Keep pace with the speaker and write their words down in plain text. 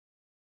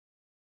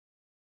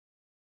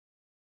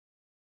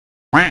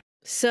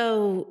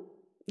So,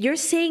 you're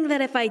saying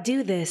that if I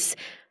do this,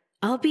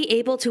 I'll be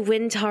able to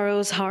win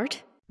Taro's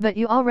heart? But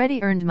you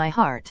already earned my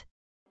heart.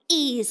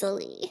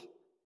 Easily.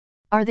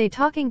 Are they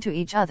talking to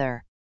each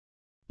other?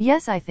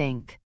 Yes, I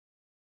think.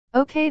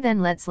 Okay,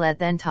 then let's let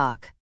them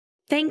talk.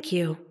 Thank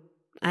you.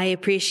 I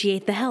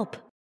appreciate the help.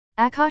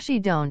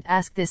 Akaashi, don't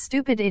ask this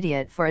stupid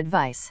idiot for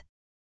advice.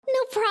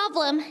 No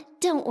problem.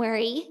 Don't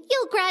worry.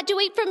 You'll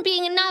graduate from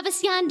being a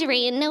novice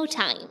yandere in no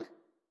time.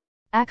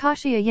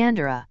 Akaashi, a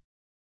Yandere.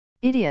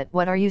 Idiot,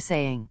 what are you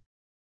saying?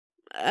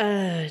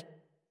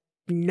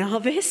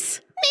 Novice?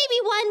 Maybe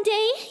one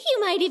day,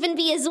 you might even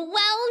be as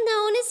well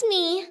known as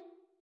me.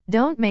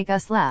 Don't make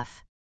us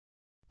laugh.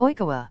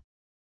 Oikawa.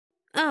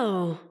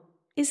 Oh,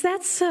 is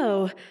that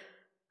so?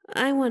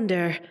 I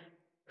wonder,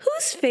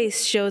 whose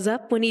face shows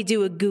up when you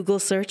do a Google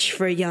search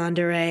for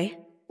Yandere?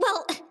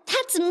 Well,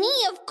 that's me,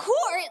 of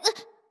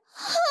course.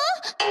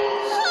 Huh?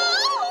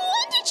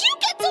 When did you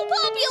get so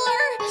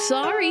popular?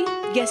 Sorry,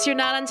 guess you're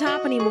not on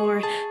top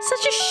anymore.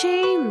 Such a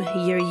shame.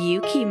 Your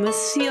Yuki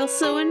must feel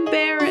so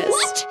embarrassed.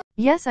 What?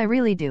 Yes, I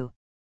really do.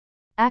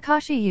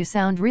 Akaashi, you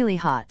sound really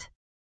hot.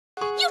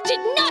 You did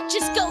not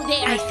just go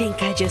there. I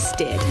think I just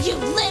did. You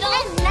little...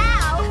 And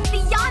now, the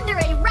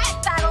Yandere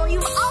rap battle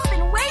you've all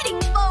been waiting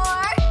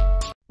for!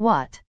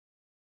 What?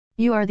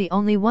 You are the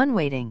only one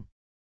waiting.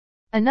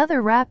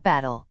 Another rap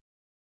battle.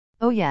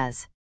 Oh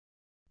yes.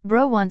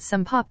 Bro wants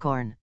some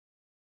popcorn.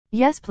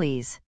 Yes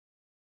please.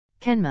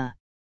 Kenma.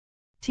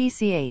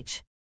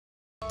 TCH.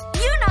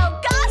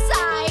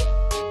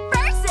 𝗃𝗏𝗃𝗧𝗏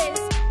versus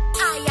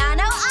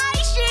Ayano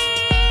Aishi!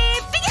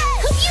 Begin!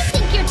 Who do you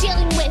think you're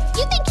dealing with?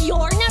 You think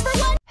you're number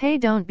one? Hey,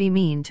 don't be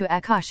mean to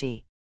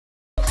Akaashi.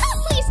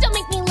 Please don't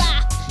make me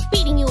laugh.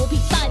 Beating you will be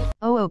fun.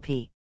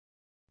 OOP.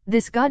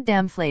 This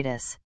goddamn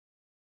𝗨𝗦𝗧.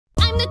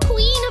 I'm the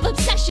queen of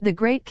obsession. The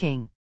great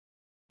king.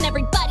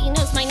 Everybody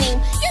knows my name.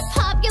 You're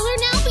popular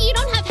now, but you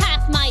don't have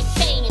half my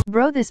fame.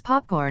 Bro, this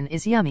popcorn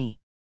is yummy.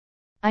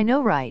 I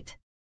know, right?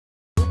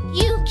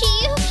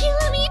 Yuki,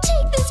 let me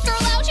take this girl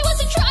out. She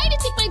wants to try to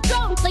take my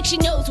throne like she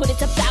knows what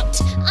it's about.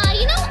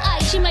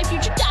 She my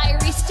future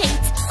diary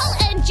states. I'll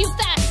end you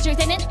faster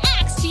than an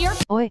axe to your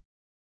Oi.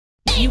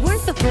 You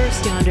weren't the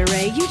first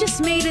Yandere, you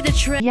just made it a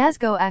trend. Yes,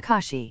 go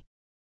Akaashi.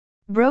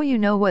 Bro, you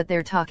know what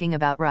they're talking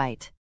about,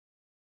 right?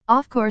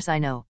 Of course I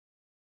know.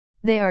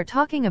 They are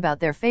talking about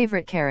their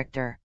favorite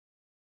character.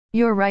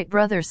 You're right,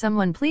 brother.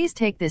 Someone please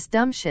take this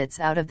dumb shits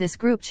out of this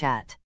group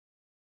chat.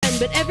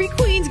 But every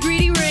queen's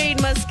greedy reign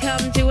must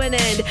come to an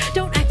end.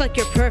 Don't act like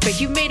you're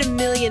perfect. You've made a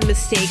million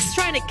mistakes.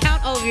 Trying to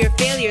count all of your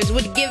failures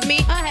would give me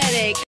a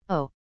headache.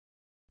 Oh.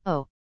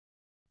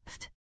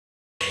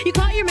 You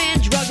caught your man,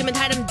 drugged him, and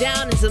tied him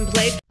down in some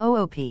place.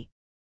 OOP.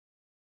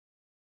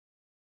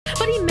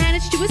 But he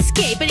managed to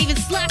escape and even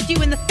slapped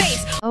you in the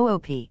face.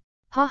 OOP.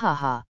 Ha ha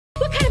ha.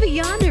 What kind of a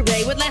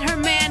Yandere would let her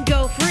man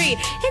go free?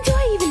 And do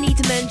I even need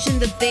to mention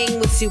the thing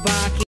with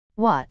Tsubaki?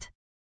 What?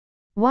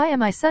 Why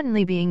am I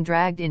suddenly being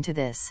dragged into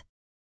this?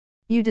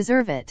 You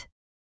deserve it.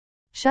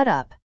 Shut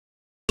up.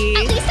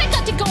 At least I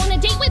got to go on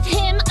a date with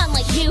him,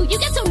 unlike you. You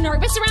get so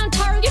nervous around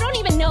Taro, you don't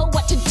even know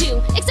what to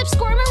do. Except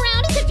squirm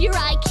around as if your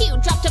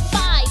IQ dropped to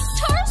 5.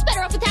 Taro's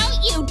better off without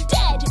you,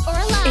 dead or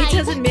alive. It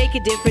doesn't make a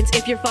difference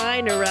if you're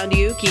fine around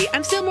Yuki.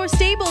 I'm still more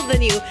stable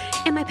than you.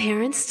 And my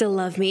parents still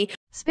love me.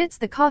 Spits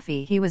the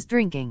coffee he was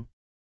drinking.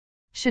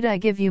 Should I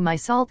give you my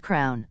salt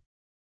crown?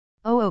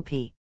 OOP.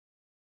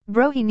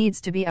 Bro, he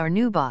needs to be our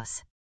new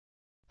boss.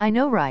 I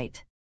know,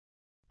 right?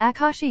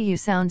 Akaashi, you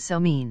sound so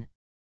mean.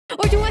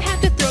 Or do I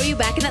have to throw you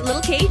back in that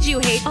little cage you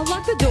hate? I'll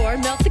lock the door,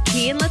 melt the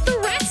key, and let the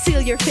rat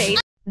seal your fate.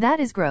 That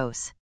is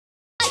gross.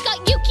 I got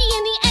Yuki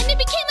in the end and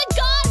became a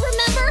god,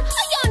 remember?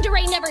 A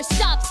yandere never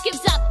stops,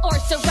 gives up, or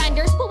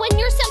surrenders. But when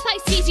your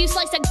senpai sees you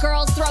slice a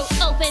girl's throat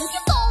open, you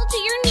fall to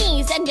your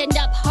knees and end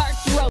up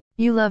heartbroken.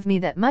 You love me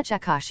that much,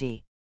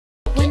 Akaashi.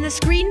 When the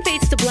screen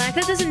fades to black,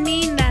 that doesn't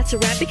mean that's a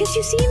wrap, because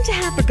you seem to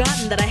have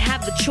forgotten that I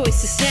have the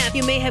choice to snap.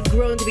 You may have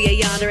grown to be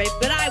a yandere,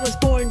 but I was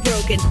born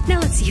broken. Now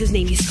let's see whose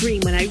name you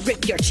scream when I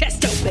rip your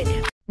chest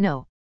open.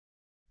 No.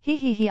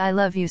 He, I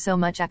love you so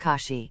much,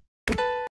 Akaashi.